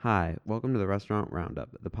Hi, welcome to the Restaurant Roundup,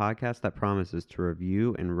 the podcast that promises to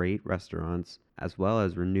review and rate restaurants as well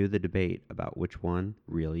as renew the debate about which one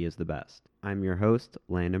really is the best. I'm your host,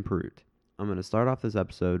 Landon Perut. I'm going to start off this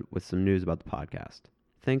episode with some news about the podcast.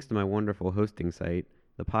 Thanks to my wonderful hosting site,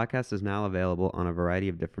 the podcast is now available on a variety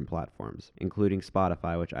of different platforms, including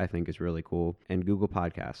Spotify, which I think is really cool, and Google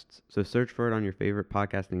Podcasts. So search for it on your favorite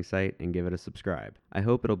podcasting site and give it a subscribe. I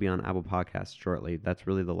hope it'll be on Apple Podcasts shortly. That's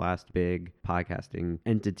really the last big podcasting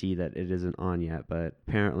entity that it isn't on yet, but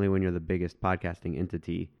apparently when you're the biggest podcasting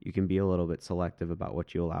entity, you can be a little bit selective about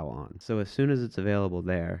what you allow on. So as soon as it's available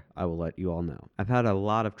there, I will let you all know. I've had a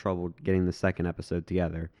lot of trouble getting the second episode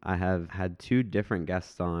together. I have had two different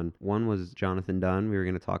guests on. One was Jonathan Dunn. We were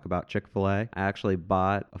going to talk about Chick-fil-A. I actually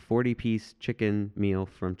bought a 40-piece chicken meal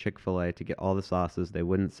from Chick-fil-A to get all the sauces. They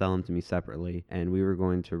wouldn't sell them to me separately, and we were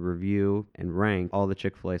going to review and rank all the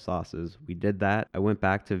Chick-fil-A sauces. We did that. I went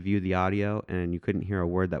back to view the audio, and you couldn't hear a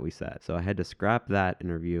word that we said. So I had to scrap that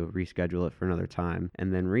interview, reschedule it for another time.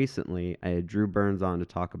 And then recently, I had Drew Burns on to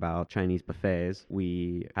talk about Chinese buffets.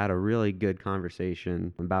 We had a really good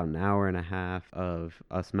conversation, about an hour and a half of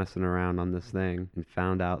us messing around on this thing, and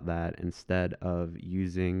found out that instead of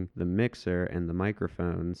using the mixer and the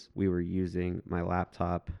microphones, we were using my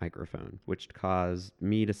laptop microphone, which caused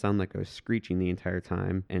me to sound like I was screeching the entire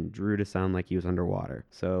time and Drew to sound like he was underwater.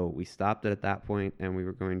 So we stopped it at that point and we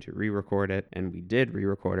were going to re-record it, and we did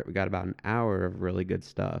re-record it. We got about an hour of really good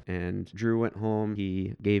stuff, and Drew went home.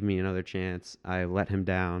 He gave me another chance. I let him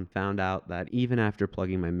down, found out that even after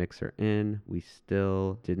plugging my mixer in, we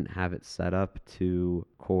still didn't have it set up to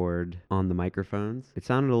record on the microphones. It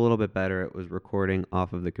sounded a little bit better. It was recording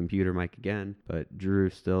off of the computer mic again, but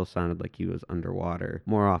Drew still sounded like he was underwater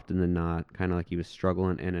more often than not, kind of like he was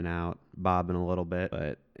struggling in and out, bobbing a little bit,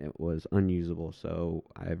 but it was unusable. So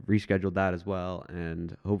I've rescheduled that as well,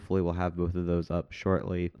 and hopefully we'll have both of those up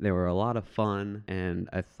shortly. They were a lot of fun, and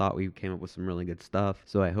I thought we came up with some really good stuff,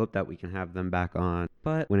 so I hope that we can have them back on.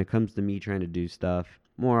 But when it comes to me trying to do stuff,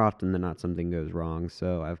 more often than not something goes wrong,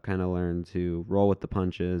 so I've kind of learned to roll with the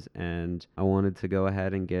punches, and I wanted to go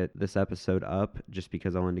ahead and get this episode up just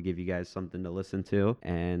because I wanted to give you guys something to listen to.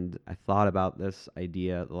 And I thought about this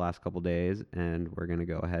idea the last couple days, and we're going to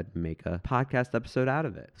go ahead and make a podcast episode out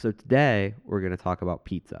of it. So today we're going to talk about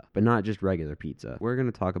pizza, but not just regular pizza. We're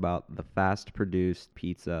going to talk about the fast produced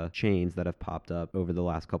pizza chains that have popped up over the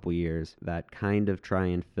last couple years that kind of try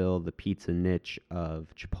and fill the pizza niche of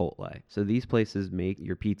Chipotle. So these places make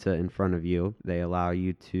your pizza in front of you. They allow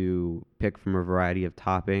you to pick from a variety of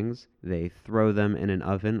toppings. They throw them in an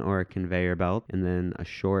oven or a conveyor belt, and then a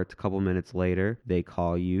short couple minutes later, they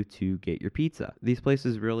call you to get your pizza. These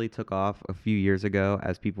places really took off a few years ago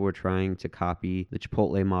as people were trying to copy the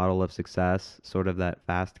Chipotle model of success, sort of that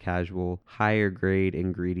fast casual, higher grade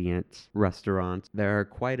ingredient restaurant. There are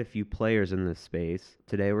quite a few players in this space.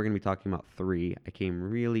 Today we're going to be talking about three. I came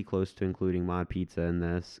really close to including Mod Pizza in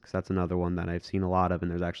this because that's another one that I've seen a lot of,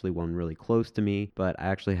 and there's actually one really close to me, but I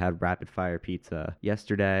actually had Rapid Fire Pizza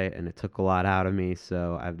yesterday and it took a lot out of me,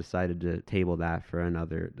 so I've decided to table that for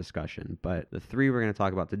another discussion. But the three we're going to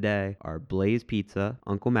talk about today are Blaze Pizza,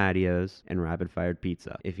 Uncle Mattio's, and Rapid Fire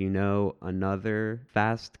Pizza. If you know another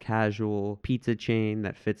fast casual pizza chain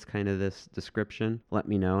that fits kind of this description, let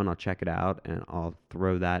me know and I'll check it out and I'll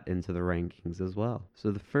throw that into the rankings as well.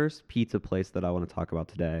 So the first pizza place that I want to talk about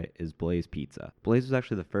today is Blaze Pizza. Blaze was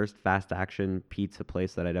actually the first fast action pizza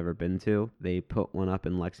place that I'd ever been to. They put one up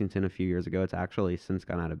in Lexington a few years ago. It's actually since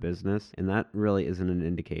gone out of business, and that really isn't an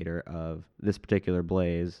indicator of this particular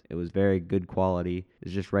Blaze. It was very good quality.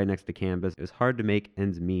 It's just right next to campus. It was hard to make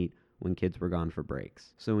ends meet when kids were gone for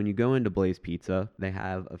breaks. So when you go into Blaze Pizza, they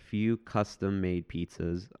have a few custom-made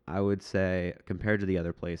pizzas. I would say compared to the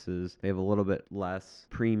other places, they have a little bit less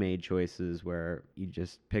pre-made choices where you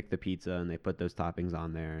just pick the pizza and they put those toppings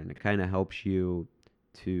on there, and it kind of helps you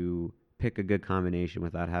to pick a good combination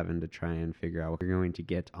without having to try and figure out what you're going to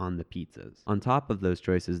get on the pizzas. On top of those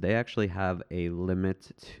choices, they actually have a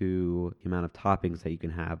limit to the amount of toppings that you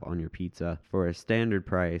can have on your pizza. For a standard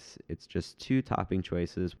price, it's just 2 topping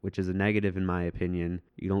choices, which is a negative in my opinion.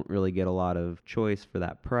 You don't really get a lot of choice for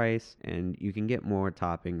that price, and you can get more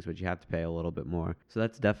toppings, but you have to pay a little bit more. So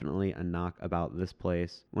that's definitely a knock about this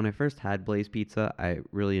place. When I first had Blaze Pizza, I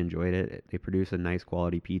really enjoyed it. They produce a nice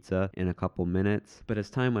quality pizza in a couple minutes, but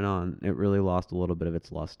as time went on, it really lost a little bit of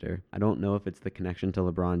its luster. I don't know if it's the connection to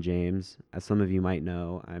LeBron James. As some of you might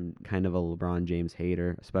know, I'm kind of a LeBron James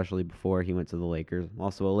hater, especially before he went to the Lakers. I'm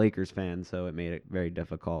also a Lakers fan, so it made it very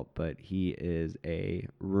difficult, but he is a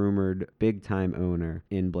rumored big-time owner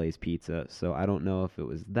in Blaze Pizza, so I don't know if it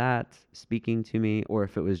was that speaking to me or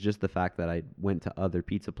if it was just the fact that I went to other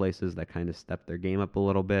pizza places that kind of stepped their game up a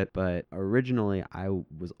little bit. But originally, I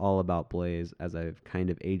was all about Blaze. As I've kind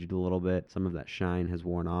of aged a little bit, some of that shine has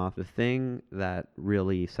worn off. The thing that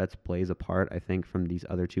really sets Blaze apart, I think, from these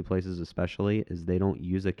other two places especially, is they don't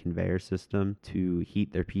use a conveyor system to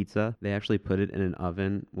heat their pizza. They actually put it in an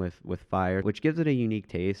oven with fire, which gives it a unique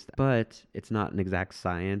taste, but it's not an exact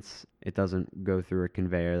science. It doesn't go through a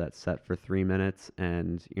conveyor that's set for 3 minutes,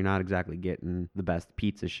 and you're not exactly getting the best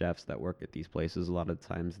pizza chefs that work at these places. A lot of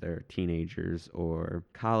times they're teenagers or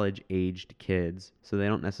college-aged kids, so they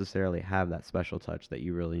don't necessarily have that special touch that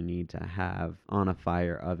you really need to have on a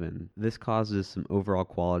fire oven. This causes some overall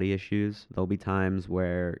quality issues. There'll be times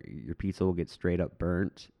where your pizza will get straight up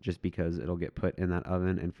burnt just because it'll get put in that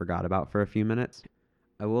oven and forgot about for a few minutes.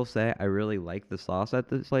 I will say I really like the sauce at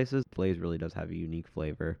these places. Blaze really does have a unique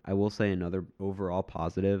flavor. I will say another overall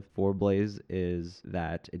positive for Blaze is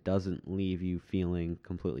that it doesn't leave you feeling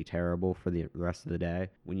completely terrible for the rest of the day.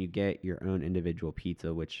 When you get your own individual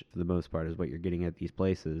pizza, which for the most part is what you're getting at these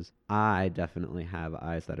places, I definitely have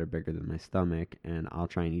eyes that are bigger than my stomach, and I'll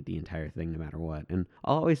try and eat the entire thing no matter what. And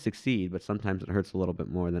I'll always succeed, but sometimes it hurts a little bit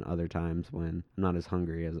more than other times when I'm not as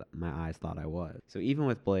hungry as my eyes thought I was. So even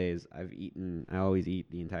with Blaze, I always eat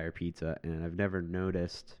the entire pizza, and I've never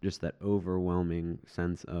noticed just that overwhelming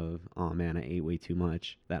sense of, oh man, I ate way too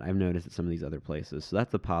much, that I've noticed at some of these other places. So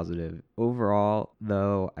that's a positive. Overall,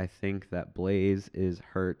 though, I think that Blaze is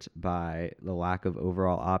hurt by the lack of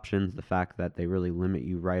overall options, the fact that they really limit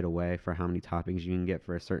you right away for how many toppings you can get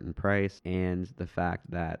for a certain price, and the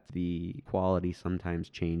fact that the quality sometimes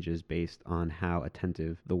changes based on how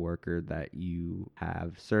attentive the worker that you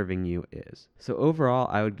have serving you is. So overall,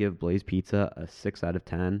 I would give Blaze Pizza a 6 out of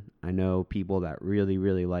 10. I know people that really,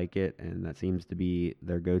 really like it, and that seems to be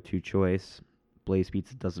their go-to choice. Blaze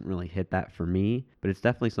Pizza doesn't really hit that for me, but it's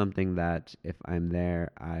definitely something that if I'm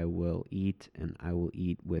there, I will eat, and I will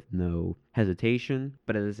eat with no hesitation.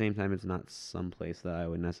 But at the same time, it's not some place that I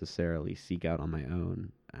would necessarily seek out on my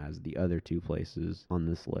own, as the other two places on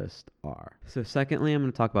this list are. So secondly, I'm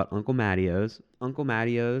going to talk about Uncle Mattio's. Uncle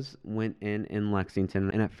Mattio's went in Lexington,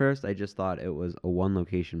 and at first I just thought it was a one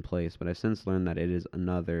location place, but I've since learned that it is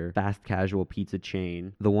another fast casual pizza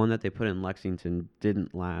chain. The one that they put in Lexington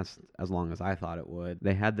didn't last as long as I thought it would.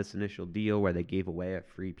 They had this initial deal where they gave away a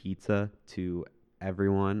free pizza to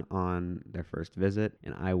everyone on their first visit,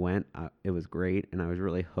 and I went. It was great, and I was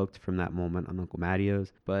really hooked from that moment on Uncle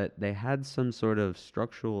Mattio's. But they had some sort of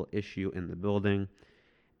structural issue in the building,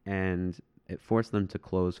 and it forced them to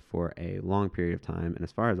close for a long period of time, and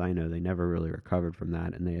as far as I know, they never really recovered from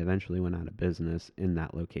that, and they eventually went out of business in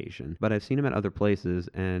that location. But I've seen them at other places,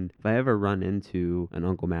 and if I ever run into an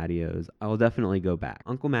Uncle Mattio's, I will definitely go back.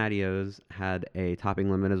 Uncle Mattio's had a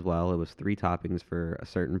topping limit as well. It was 3 toppings for a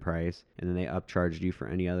certain price, and then they upcharged you for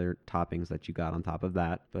any other toppings that you got on top of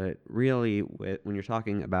that. But really, when you're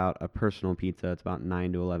talking about a personal pizza, it's about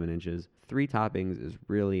 9 to 11 inches. 3 toppings is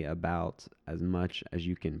really about as much as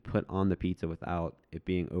you can put on the pizza without it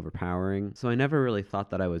being overpowering. So I never really thought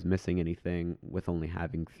that I was missing anything with only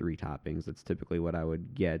having 3 toppings. That's typically what I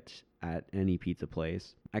would get at any pizza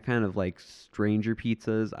place. I kind of like stranger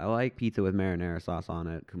pizzas. I like pizza with marinara sauce on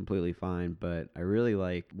it, completely fine, but I really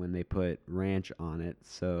like when they put ranch on it.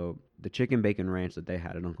 So the chicken bacon ranch that they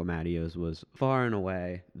had at Uncle Mattio's was far and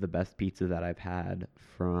away the best pizza that I've had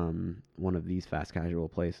from one of these fast casual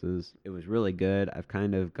places. It was really good. I've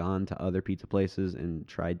kind of gone to other pizza places and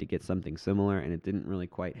tried to get something similar, and it didn't really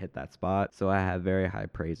quite hit that spot. So I have very high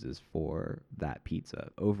praises for that pizza.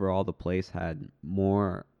 Overall, the place had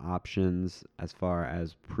more options as far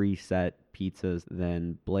as preset pizzas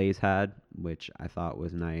than Blaze had, which I thought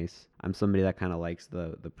was nice. I'm somebody that kind of likes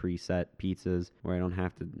the preset pizzas where I don't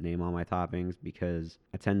have to name all my toppings, because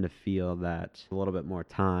I tend to feel that a little bit more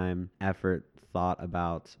time, effort, thought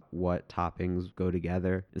about what toppings go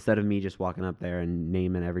together, instead of me just walking up there and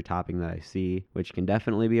naming every topping that I see, which can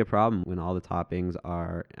definitely be a problem when all the toppings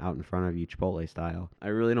are out in front of you Chipotle style. I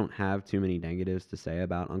really don't have too many negatives to say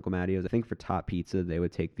about Uncle Mattio's. I think for top pizza, they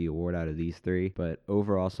would take the award out of these 3, but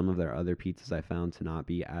overall, some of their other pizzas I found to not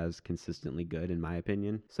be as consistently good, in my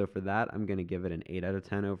opinion. So for that, I'm going to give it an 8 out of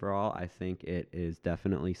 10 overall. I think it is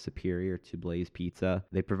definitely superior to Blaze Pizza.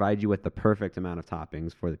 They provide you with the perfect amount of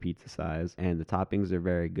toppings for the pizza size, and the toppings are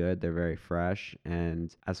very good. They're very fresh,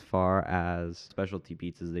 and as far as specialty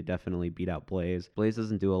pizzas, they definitely beat out Blaze. Blaze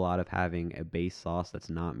doesn't do a lot of having a base sauce that's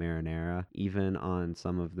not marinara. Even on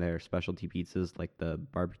some of their specialty pizzas, like the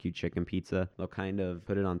barbecue chicken pizza, they'll kind of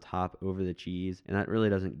put it on top over the cheese, and that really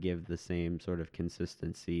doesn't give the same sort of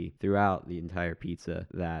consistency throughout the entire pizza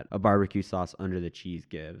that a barbecue sauce under the cheese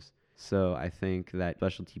gives. So I think that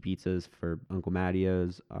specialty pizzas for Uncle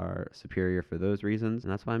Mattio's are superior for those reasons,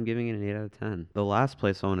 and that's why I'm giving it an 8 out of 10. The last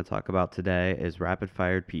place I want to talk about today is Rapid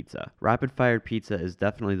Fired Pizza. Rapid Fired Pizza is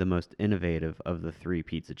definitely the most innovative of the 3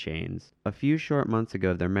 pizza chains. A few short months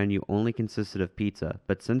ago, their menu only consisted of pizza,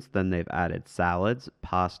 but since then they've added salads,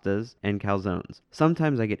 pastas, and calzones.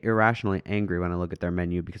 Sometimes I get irrationally angry when I look at their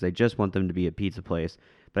menu because I just want them to be a pizza place,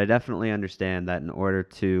 but I definitely understand that in order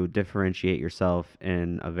to differentiate yourself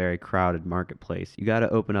in a very crowded marketplace, you got to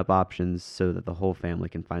open up options so that the whole family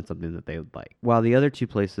can find something that they would like. While the other 2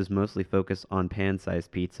 places mostly focus on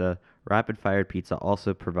pan-sized pizza, Rapid Fired Pizza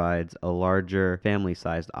also provides a larger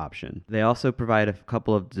family-sized option. They also provide a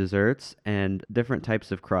couple of desserts and different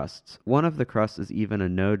types of crusts. One of the crusts is even a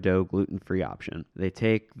no-dough gluten-free option. They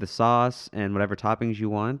take the sauce and whatever toppings you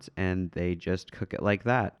want, and they just cook it like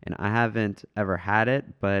that. And I haven't ever had it,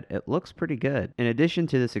 but it looks pretty good. In addition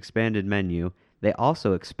to this expanded menu, they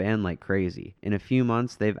also expand like crazy. In a few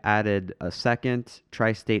months, they've added a second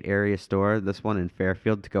tri-state area store, this one in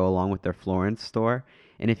Fairfield, to go along with their Florence store.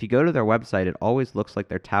 And if you go to their website, it always looks like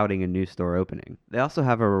they're touting a new store opening. They also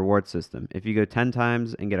have a reward system. If you go 10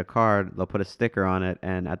 times and get a card, they'll put a sticker on it,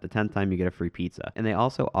 and at the 10th time, you get a free pizza. And they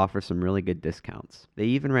also offer some really good discounts. They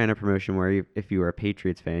even ran a promotion where if you were a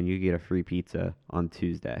Patriots fan, you get a free pizza on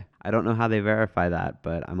Tuesday. I don't know how they verify that,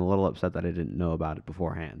 but I'm a little upset that I didn't know about it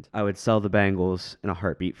beforehand. I would sell the Bengals in a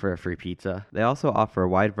heartbeat for a free pizza. They also offer a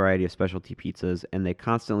wide variety of specialty pizzas, and they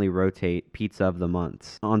constantly rotate Pizza of the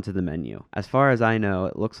Months onto the menu. As far as I know,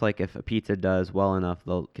 it looks like if a pizza does well enough,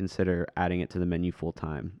 they'll consider adding it to the menu full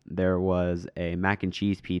time. There was a mac and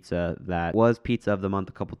cheese pizza that was Pizza of the Month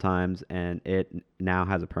a couple times, and it now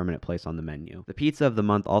has a permanent place on the menu. The Pizza of the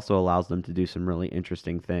Month also allows them to do some really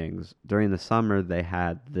interesting things. During the summer, they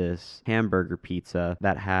had this hamburger pizza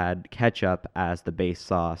that had ketchup as the base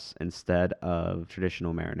sauce instead of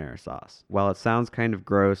traditional marinara sauce. While it sounds kind of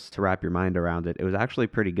gross to wrap your mind around it, it was actually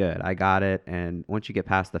pretty good. I got it, and once you get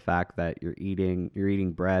past the fact that you're eating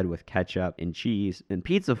bread with ketchup and cheese in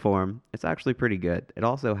pizza form, it's actually pretty good. It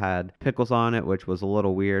also had pickles on it, which was a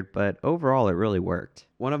little weird, but overall it really worked.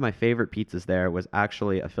 One of my favorite pizzas there was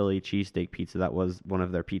actually a Philly cheesesteak pizza that was one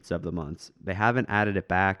of their Pizza of the Months. They haven't added it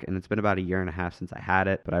back, and it's been about a year and a half since I had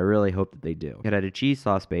it, but I really hope that they do. It had a cheese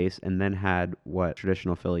sauce base and then had what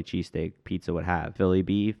traditional Philly cheesesteak pizza would have: Philly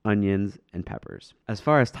beef, onions, and peppers. As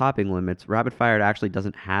far as topping limits, Rapid Fired actually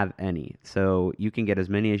doesn't have any, so you can get as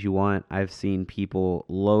many as you want. I've seen people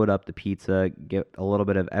load up the pizza, get a little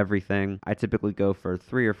bit of everything. I typically go for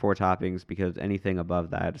 3 or 4 toppings because anything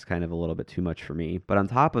above that is kind of a little bit too much for me. But on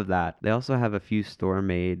top of that, they also have a few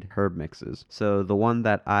store-made herb mixes. So the one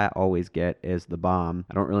that I always get is the Bomb.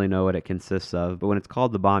 I don't really know what it consists of, but when it's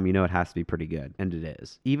called the Bomb, you know it has to be pretty good, and it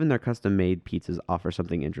is. Even their custom-made pizzas offer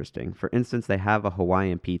something interesting. For instance, they have a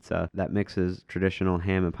Hawaiian pizza that mixes traditional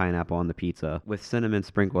ham and pineapple on the pizza with cinnamon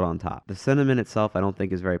sprinkled on top. The cinnamon itself I don't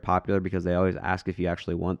think is very popular because they always ask if you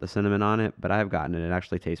actually want the cinnamon on it, but I've gotten it. It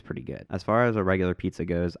actually tastes pretty good. As far as a regular pizza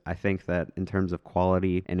goes, I think that in terms of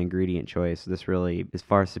quality and ingredient choice, this really is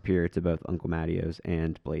far superior to both Uncle Mattio's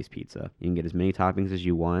and Blaze Pizza. You can get as many toppings as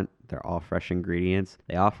you want. They're all fresh ingredients.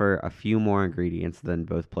 They offer a few more ingredients than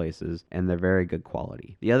both places, and they're very good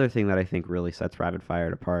quality. The other thing that I think really sets Rapid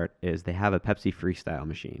Fired apart is they have a Pepsi Freestyle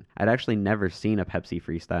machine. I'd actually never seen a Pepsi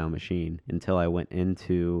Freestyle machine until I went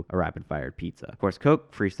into a Rapid Fired Pizza. Of course,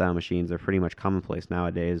 Coke Freestyle machines are pretty much commonplace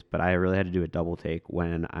nowadays, but I really had to do a double take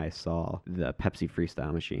when I saw the Pepsi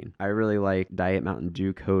Freestyle machine. I really like Diet Mountain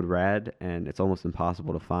Dew Code Red, and it's almost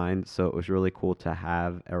impossible to find, so it was really cool to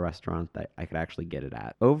have a restaurant that I could actually get it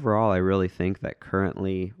at. Overall, I really think that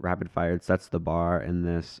currently Rapid Fired sets the bar in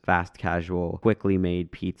this fast casual, quickly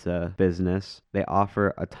made pizza business. They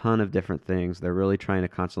offer a ton of different things. They're really trying to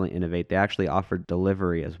constantly innovate. They actually offer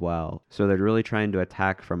delivery as well. So they're really trying to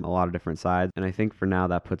attack from a lot of different sides, and I think for now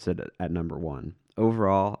that puts it at number 1.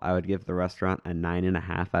 Overall, I would give the restaurant a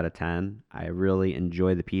 9.5 out of 10. I really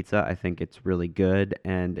enjoy the pizza. I think it's really good,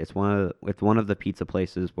 and it's one of the pizza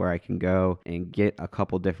places where I can go and get a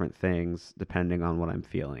couple different things depending on what I'm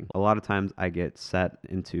feeling. A lot of times I get set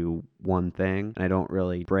into one thing and I don't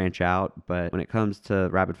really branch out, but when it comes to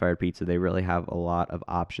Rapid Fire Pizza, they really have a lot of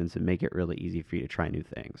options and make it really easy for you to try new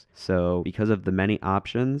things. So because of the many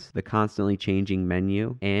options, the constantly changing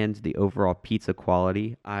menu, and the overall pizza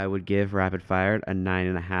quality, I would give Rapid Fire a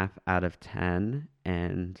 9.5 out of 10.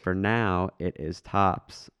 And for now, it is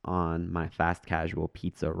tops on my fast casual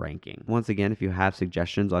pizza ranking. Once again, if you have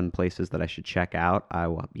suggestions on places that I should check out, I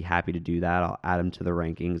will be happy to do that. I'll add them to the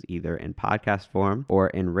rankings either in podcast form or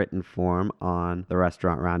in written form on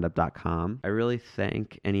therestaurantroundup.com. I really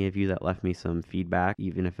thank any of you that left me some feedback,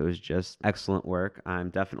 even if it was just excellent work.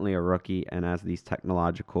 I'm definitely a rookie, and as these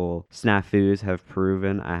technological snafus have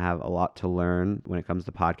proven, I have a lot to learn when it comes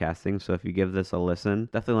to podcasting. So if you give this a listen,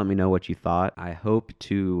 definitely let me know what you thought. I hope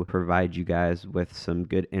to provide you guys with some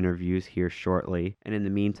good interviews here shortly. And in the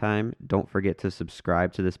meantime, don't forget to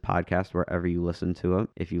subscribe to this podcast wherever you listen to them.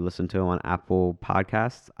 If you listen to them on Apple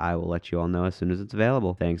Podcasts, I will let you all know as soon as it's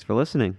available. Thanks for listening.